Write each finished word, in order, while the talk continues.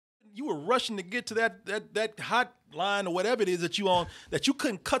were rushing to get to that hotline or whatever it is that you on, that you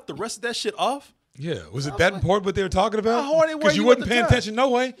couldn't cut the rest of that shit off? Yeah, was it that important what they were talking about? How horny were Because you you wasn't at the paying time? attention no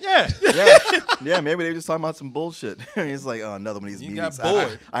way. Yeah. Yeah, maybe they were just talking about some bullshit. It's like, oh, another one of these You meetings got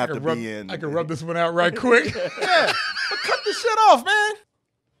bored. I have to be in. I can rub this one out right quick. Yeah. But cut this shit off, man.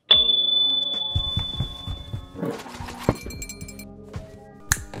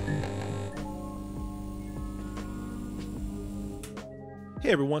 Hey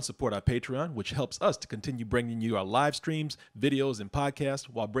everyone, support our Patreon, which helps us to continue bringing you our live streams, videos, and podcasts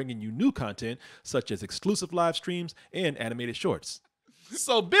while bringing you new content such as exclusive live streams and animated shorts.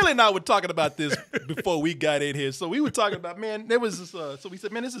 So Billy and I were talking about this before we got in here. So we were talking about, man, there was this, so we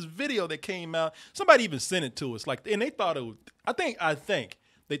said, man, this is video that came out. Somebody even sent it to us, and they thought it was, I think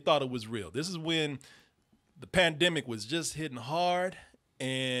they thought it was real. This is when the pandemic was just hitting hard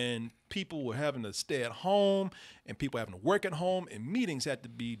and people were having to stay at home and people having to work at home and meetings had to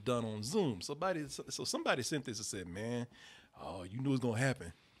be done on Zoom. So somebody sent this and said, man, oh, you knew it was going to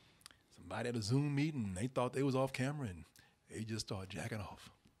happen. Somebody at a Zoom meeting, they thought they was off camera and they just started jacking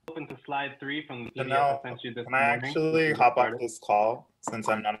off. Open to slide 3 from the So PDF now, I sent you this can I morning. actually hop off this call since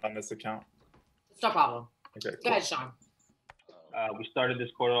I'm not on this account? It's no problem. Okay, Go cool. ahead, Sean. We started this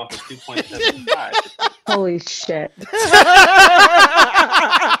quarter off at 2.75. Holy shit.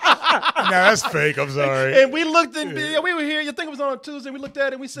 Nah, that's fake. I'm sorry. And we looked at, we were here, you think it was on a Tuesday, we looked at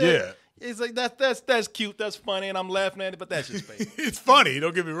it and we said, it's like, that's cute, that's funny, and I'm laughing at it, but that's just fake. It's funny.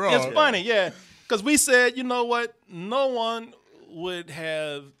 Don't get me wrong. It's funny, yeah. Because we said, you know what? No one would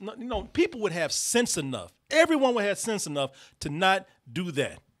have, people would have sense enough. Everyone would have sense enough to not do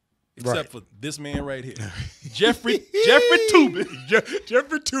that. Except for this man right here. Jeffrey Toobin.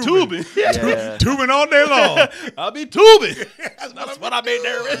 Jeffrey Toobin. Yeah. Toobin all day long. I'll be Toobin. That's what I made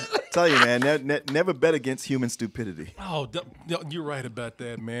nervous. Tell you, man, never bet against human stupidity. Oh, you're right about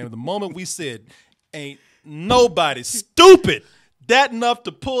that, man. The moment we said, ain't nobody stupid that enough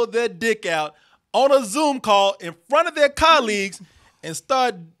to pull their dick out on a Zoom call in front of their colleagues and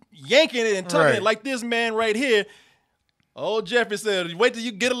start yanking it and tugging it like this man right here. Old Jeffrey said, wait till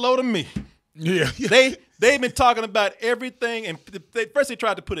you get a load of me. Yeah. They've been talking about everything, and first they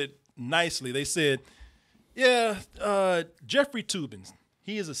tried to put it nicely. They said, yeah, Jeffrey Toobin,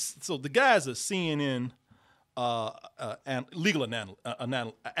 so the guy's a CNN legal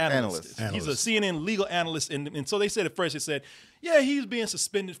analyst. He's a CNN legal analyst, and so they said at first, they said, yeah, he's being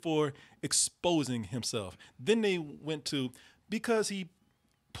suspended for exposing himself. Then they went to, because he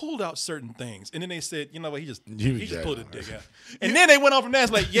pulled out certain things, and then they said, you know what, he just pulled his dick out. And then they went on from that.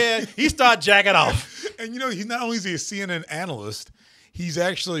 It's like, yeah, he started jacking off. And he's not only is he a CNN analyst, he's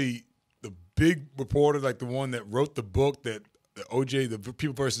actually the big reporter, like the one that wrote the book that the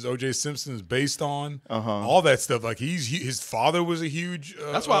People versus O.J. Simpson is based on. All that stuff. Like his father was a huge.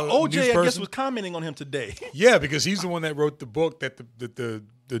 That's why O.J. I guess was commenting on him today. Yeah, because he's the one that wrote the book that the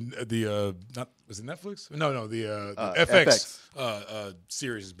not was it Netflix? No, the FX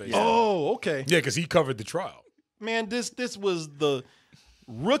series is based on. Oh, okay. Yeah, because he covered the trial. Man, this was the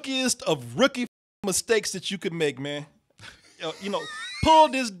rookiest of rookie mistakes that you could make, man. Pull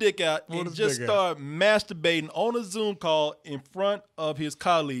this dick out and just start masturbating on a Zoom call in front of his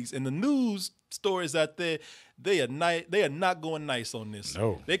colleagues. And the news stories out there, they are not going nice on this.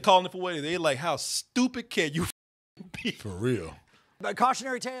 No. They calling it for what they're like, how stupid can you be? For real. A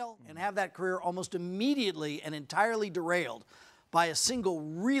cautionary tale, and have that career almost immediately and entirely derailed by a single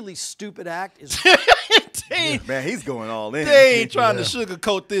really stupid act is Man, he's going all in. They ain't trying to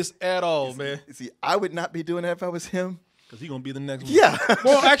sugarcoat this at all, man. See, I would not be doing that if I was him. Because he's going to be the next one. Yeah.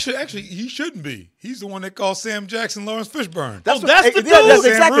 Well, actually, he shouldn't be. He's the one that called Sam Jackson Lawrence Fishburne. That's the dude? That's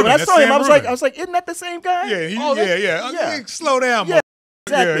exactly what I saw him. Sam I Rubin. was like, isn't that the same guy? Yeah, yeah. Slow down, yeah,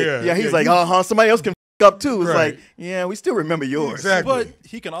 exactly. Yeah, he's like, somebody else can up too. It's Right. like, yeah, we still remember yours. Exactly. But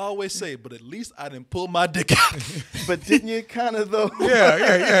he can always say, but at least I didn't pull my dick out. But didn't you kind of though?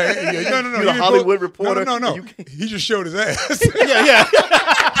 Yeah. No. You're a Hollywood reporter. No. He just showed his ass. Yeah.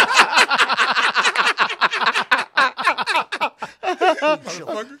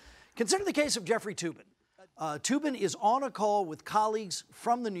 Consider the case of Jeffrey Toobin. Toobin is on a call with colleagues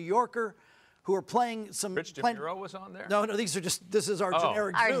from The New Yorker who are playing some. Rich DeMiro was on there? No, this is our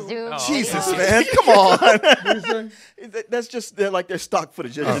generic Zoom. Jesus, man, come on. That's just their stock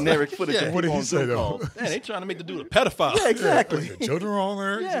footage, generic footage. Yeah. Of What did he on say Zoom though? calls. Man, they trying to make the dude a pedophile. Yeah, exactly. The children are on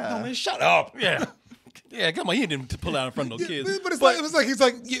there. Yeah. No, man, shut up. Yeah. Yeah, come on. He didn't pull out in front of no kids. But it was like he's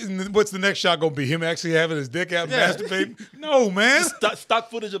like, what's the next shot gonna be? Him actually having his dick out and masturbating? No, man. Stock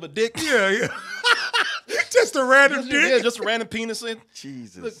footage of a dick. Yeah. Just a random dick. Yeah, just a random penis.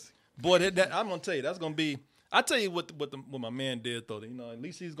 Jesus. Look, boy, I'm gonna tell you, that's gonna be. I tell you what my man did though. You know, at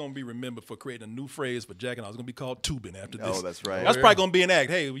least he's gonna be remembered for creating a new phrase for jacking off. It's gonna be called Toobin after this. Oh, that's right. That's probably gonna be an act.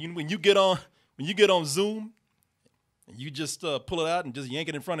 Hey, when you get on Zoom, and you just pull it out and just yank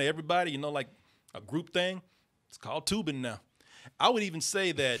it in front of everybody. You know, like a group thing. It's called Toobin now. I would even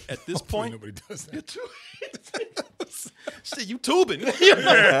say that at this point, nobody does that. Shit, you tubing. Shit,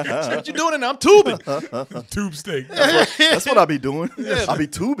 what you doing? And I'm tubing. Tube steak. That's what I'll be doing. Yeah, I'll be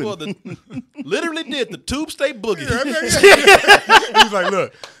tubing. Well, literally did the tube steak boogie. He's like,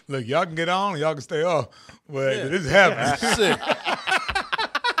 look, y'all can get on, y'all can stay off. But this is happening. Shit.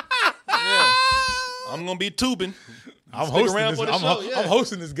 Yeah. I'm gonna be tubing. I'm Stick hosting around this. for the show, yeah. I'm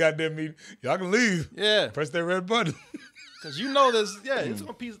hosting this goddamn meeting. Y'all can leave. Yeah. Press that red button. Because you know there's it's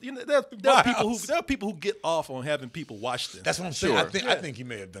gonna be, you know, there are people who get off on having people watch them. That's what I'm saying. Sure. I think he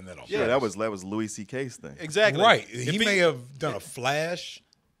may have done that on Yeah, purpose. that was Louis C.K.'s thing. Exactly. Right. If He may have done a flash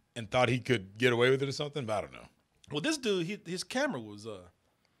and thought he could get away with it or something, but I don't know. Well, this dude, his camera was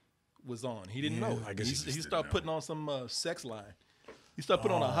on. He didn't know. I guess he just he didn't started know. putting on some sex line. He started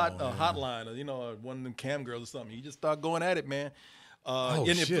putting on a hotline, or, you know, one of them cam girls or something. He just started going at it, man. And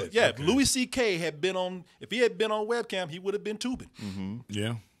shit. If Okay. Louis C.K. had been on webcam, he would have been tubing. Mm-hmm.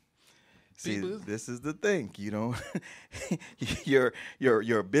 Yeah. See, this is the thing, you know.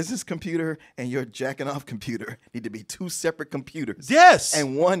 your business computer and your jacking off computer need to be two separate computers. Yes.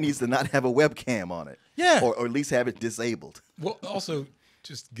 And one needs to not have a webcam on it. Yeah. Or at least have it disabled. Well, also,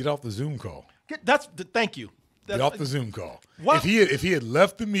 just get off the Zoom call. Thank you. Get off the Zoom call. Why- If he had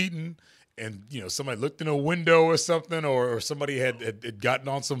left the meeting and, you know, somebody looked in a window or something, or somebody had gotten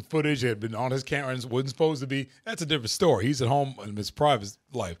on some footage, had been on his camera and wasn't supposed to be, that's a different story. He's at home in his private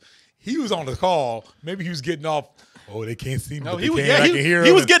life. He was on the call. Maybe he was getting off. Oh, they can't see me. No, but he they was- can. yeah, I he- can hear he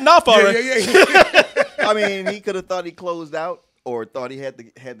him. was getting off already. Yeah. I mean, he could have thought he closed out or thought he had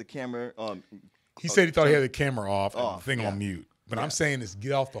the camera on. He said he thought he had the camera off and the thing on mute. But I'm saying is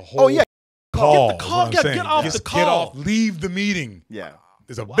get off the whole Oh, yeah. call. Get the call. is what I'm saying. Get off Just the call. Get off. Leave the meeting. Yeah.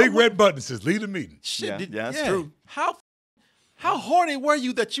 There's a big red button that says leave the meeting. Shit, Yeah, that's true. How horny were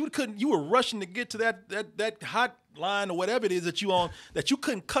you that you were rushing to get to that hotline or whatever it is that you on, that you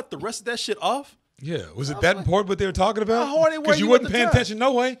couldn't cut the rest of that shit off? Yeah. Was it that important what they were talking about? How horny were Because you you wasn't at the paying time? attention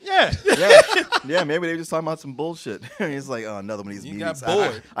no way. Yeah. Yeah, maybe they were just talking about some bullshit. It's like, oh, another one of these You meetings. got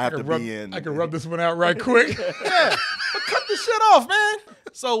bored. I have to rub, be in. I can rub this one out right quick. Yeah. But cut the shit off, man.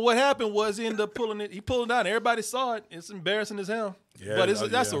 So what happened was he ended up pulling it. He pulled it down. Everybody saw it. It's embarrassing as hell. Yeah,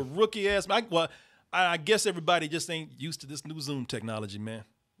 But that's yeah. a rookie ass. I guess everybody just ain't used to this new Zoom technology, man.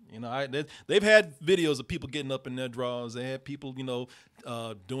 You know, they've had videos of people getting up in their drawers. They had people, you know,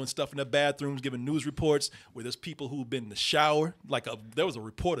 doing stuff in their bathrooms, giving news reports where there's people who've been in the shower. There was a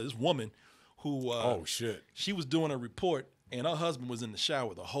reporter, this woman, who Oh, shit. she was doing a report and her husband was in the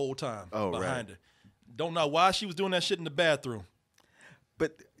shower the whole time behind right. her. Don't know why she was doing that shit in the bathroom.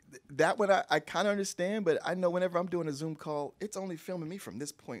 But that one I kind of understand, but I know whenever I'm doing a Zoom call, it's only filming me from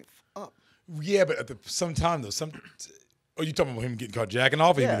this point up. Yeah, but at the some time, though, oh, you talking about him getting caught jacking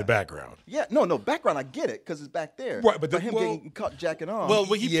off or even Yeah. the background? Yeah, no, background, I get it, because it's back there. Right, but him getting caught jacking off. Well,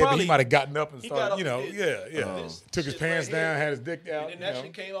 he yeah, probably but he might have gotten up and he got started, up you know, and did Took his shit pants right here. down, had his dick out. and then that you know.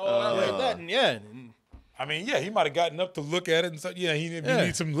 shit came all out like that. And I mean, yeah, he might have gotten up to look at it and said, yeah, he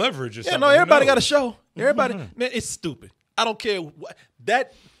needs some leverage or yeah, something. no, Who everybody got a knows? show. Everybody, man, it's stupid. I don't care what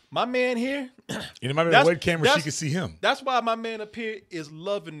my man here. And it might be a That's- web camera, she that's- could see him. That's why my man up here is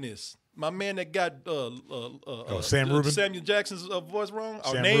loving this. My man that got Sam Rubin? Samuel Jackson's voice wrong,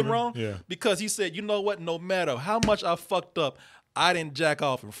 or Sam name Rubin? wrong, Yeah. because he said, you know what? No matter how much I fucked up, I didn't jack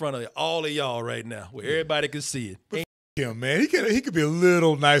off in front of all of y'all right now, where everybody can see it. Him, man, he could be a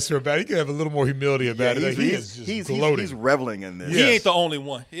little nicer about it. He could have a little more humility about it. He is just gloating. he's reveling in this. Yeah. He Yes. ain't the only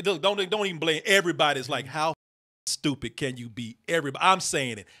one. Don't even blame everybody. It's like, how stupid can you be? Everybody, I'm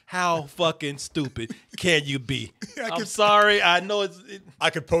saying it. How fucking stupid can you be? I'm sorry. I know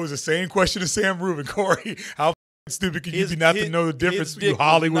I could pose the same question to Sam Rubin, Corey. How stupid can you be not to know the difference, you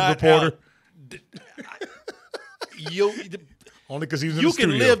Hollywood reporter? Only because he was in You the can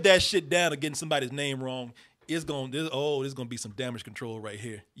studio. live that shit down of getting somebody's name wrong. There's gonna be some damage control right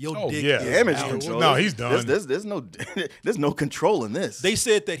here. Your dick yeah. is Damage out. control. No, he's done. There's no control in this. They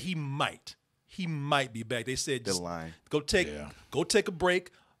said that he might be back. They said They're just lying. go take a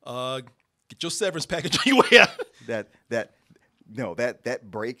break. Get your severance package on your way out. That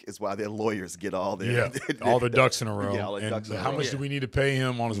break is why their lawyers get all their all the ducks in a row. Yeah, all the and ducks in a how row. much do we need to pay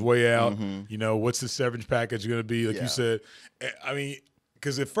him on his way out? You know, what's the severance package going to be? Like you said, I mean,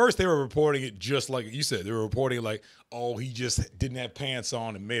 because at first they were reporting it just like you said. They were reporting it like, oh, he just didn't have pants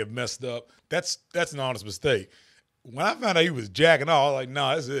on and may have messed up. That's an honest mistake. when I found out he was jacking off, I was like, no,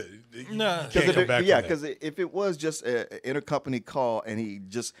 that's it. Nah. Can't come back. Yeah, because if it was just an intercompany call and he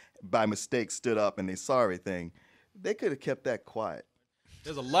just by mistake stood up and they saw everything, they could have kept that quiet.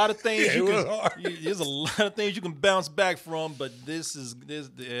 There's a lot of things there's a lot of things you can bounce back from, but this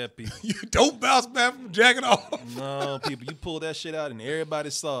people. You don't bounce back from jacking off. No, people, you pull that shit out and everybody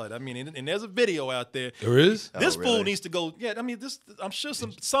saw it. I mean, and there's a video out there. There is? This fool needs to go. Yeah, I mean, I'm sure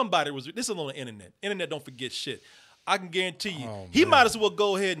somebody was. This is on the internet. Internet don't forget shit. I can guarantee you, he might as well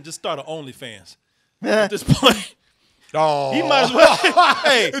go ahead and just start an OnlyFans at this point. Oh, He might as well.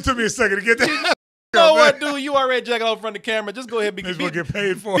 Hey, it took me a second to get that. you know what, dude? You already jacking off in front of the camera. Just go ahead and Get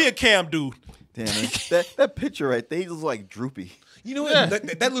paid for be it. a cam dude. Damn it. that picture right there, he looks like droopy. You know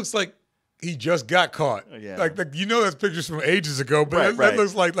what? That looks like he just got caught. Yeah. Like you know, that's pictures from ages ago, but Right, that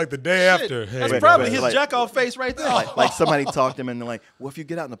looks like the day after. Hey, That's probably his like- jack off face right there. Like somebody talked to him and they're like, well, if you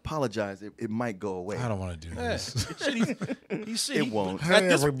get out and apologize, it might go away. I don't want to do this. It won't. At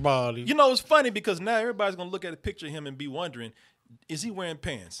this- everybody. You know, it's funny because now everybody's gonna look at a picture of him and be wondering, is he wearing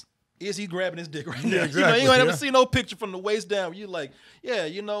pants? Is he grabbing his dick right now? Yeah, exactly, You know, you ain't yeah. never see no picture from the waist down where you're like, yeah,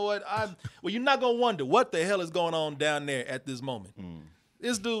 you know what? Well, you're not gonna wonder what the hell is going on down there at this moment.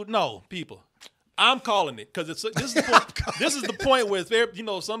 This dude, no, people. I'm calling it because this is the point. This is the point where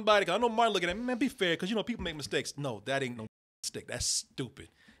if somebody. Cause I know Martin looking at me, man, be fair, because people make mistakes. No, that ain't no mistake. That's stupid.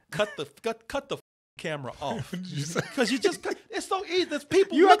 Cut the camera off because you just it's so easy. There's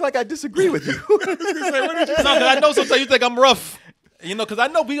people. You act like I disagree with you. No, 'cause I know sometimes you think I'm rough. Because I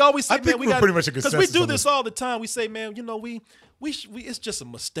know we always say, I think man, we're pretty much a because we consensus do on this this. all the time. We say, man, we it's just a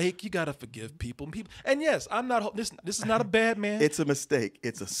mistake. You gotta forgive people. And yes, I'm not. This is not a bad man. It's a mistake.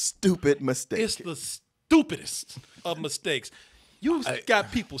 It's a stupid mistake. It's the stupidest of mistakes. You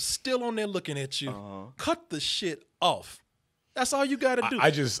got people still on there looking at you. Cut the shit off. That's all you gotta do.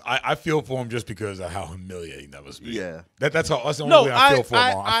 I feel for him just because of how humiliating that must be. Yeah. That's the only No, thing I feel for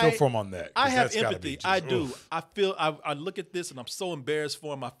him on. I feel for him on that. I 'cause have that's gotta empathy. be just, I do. oof. I look at this and I'm so embarrassed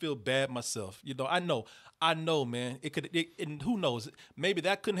for him. I feel bad myself. I know, man. And who knows? Maybe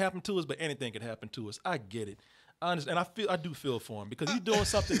that couldn't happen to us, but anything could happen to us. I get it. I understand. I do feel for him because he's doing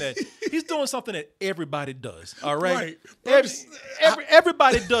something that everybody does. All right.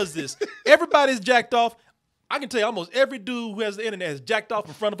 Everybody does this. Everybody's jacked off. I can tell you almost every dude who has the internet is jacked off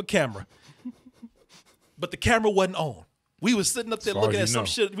in front of a camera. But the camera wasn't on. We was sitting up there looking at some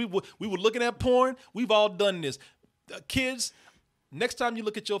shit. We were looking at porn. We've all done this. Kids, next time you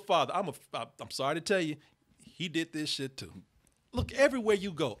look at your father, I'm sorry to tell you, he did this shit too. Look, everywhere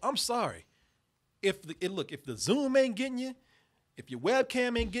you go, I'm sorry. If the Zoom ain't getting you, if your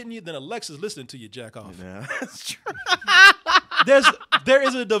webcam ain't getting you, then Alexa's listening to you jack off. Yeah, that's true. There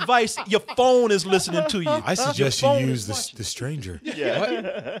is a device. Your phone is listening to you. I suggest you use the stranger.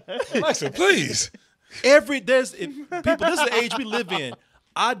 Yeah. Alexa, please. People, this is the age we live in.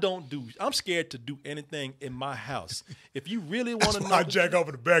 I'm scared to do anything in my house. If you really want to know, I jack off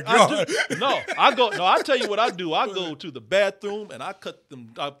in the backyard. I tell you what I do. I go to the bathroom and I cut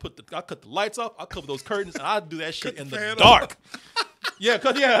the lights off. I cover those curtains and I do that shit in the dark. Yeah,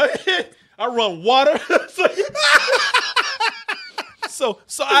 I run water.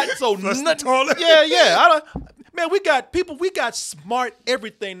 toilet. Yeah. Man, we got smart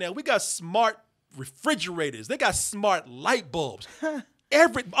everything now. We got smart refrigerators. They got smart light bulbs.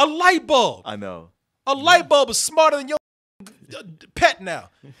 A light bulb. I know. A light bulb is smarter than your pet now.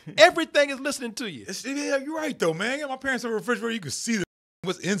 Everything is listening to you. Yeah, you're right though, man. My parents have a refrigerator. You can see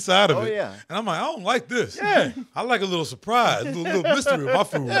what's inside of it. Oh, yeah. And I'm like, I don't like this. Yeah. I like a little surprise, a little mystery with my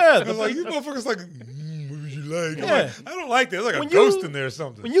food. Yeah, And I'm like, these motherfuckers like, what would you like? I'm Yeah. like, I don't like that. There's like When a you- ghost in there or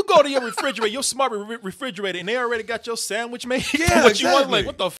something. When you go to your refrigerator, your smart refrigerator, and they already got your sandwich made. Yeah, what you want? exactly. Like,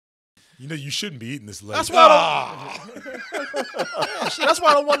 what the You know, you shouldn't be eating this late. That's why that's why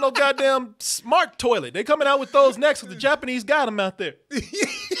I don't want no goddamn smart toilet. They coming out with those next because the Japanese got them out there.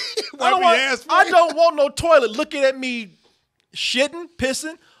 I don't want no toilet looking at me shitting,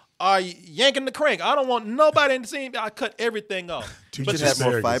 pissing, or yanking the crank. I don't want nobody in the scene. I cut everything off. You should have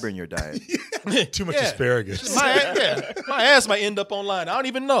more fiber in your diet. Too much Yeah. asparagus. My ass might end up online. I don't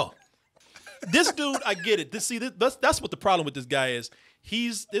even know. This dude, I get it. That's what the problem with this guy is.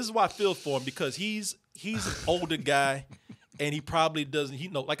 This is why I feel for him because he's an older guy, and he probably doesn't.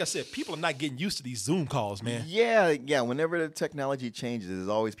 Like I said, people are not getting used to these Zoom calls, man. Yeah. Whenever the technology changes, there's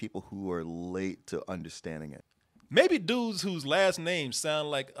always people who are late to understanding it. Maybe dudes whose last names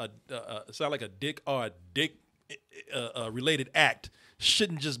sound like a dick or a dick related act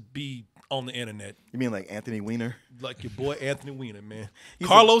shouldn't just be on the internet. You mean like Anthony Weiner? Like your boy Anthony Weiner, man.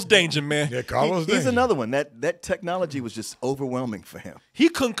 Carlos Danger, man. Yeah, Carlos He's Danger. another one. That technology was just overwhelming for him. He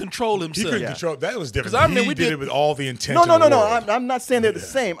couldn't control He himself. couldn't control. That was different. 'Cause I remember he we did did- it with all the intent. No. in the world. I'm not saying they're the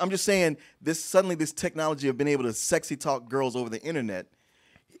same. I'm just saying suddenly this technology of being able to sexy talk girls over the internet,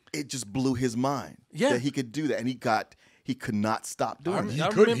 it just blew his mind. Yeah. That he could do that, and he could not stop doing it. He I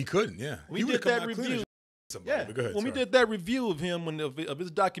couldn't. remember- He couldn't. Yeah. We He did would've come that out clean review. as somebody. Yeah, But go ahead, when we sorry. did that review of him of his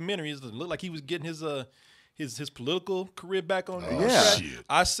documentaries, it looked like he was getting his political career back on Yeah.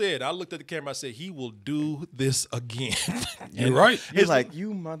 track. Shit. I looked at the camera, I said, he will do this again. You're right. He's like,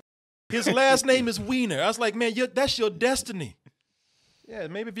 you mother. His last name is Weiner. I was like, man, that's your destiny. Yeah,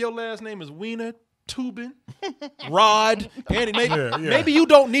 maybe if your last name is Weiner, Toobin, Rod, Andy, maybe you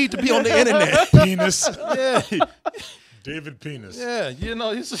don't need to be on the internet. Penis. Yeah, David Penis. yeah, you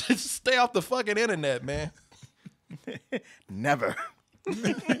just stay off the fucking internet, man. Never.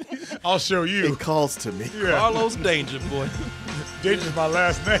 I'll show you. It calls to me. Yeah. Carlos Danger, boy. Danger's my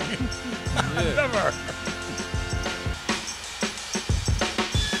last name. Yeah. Never.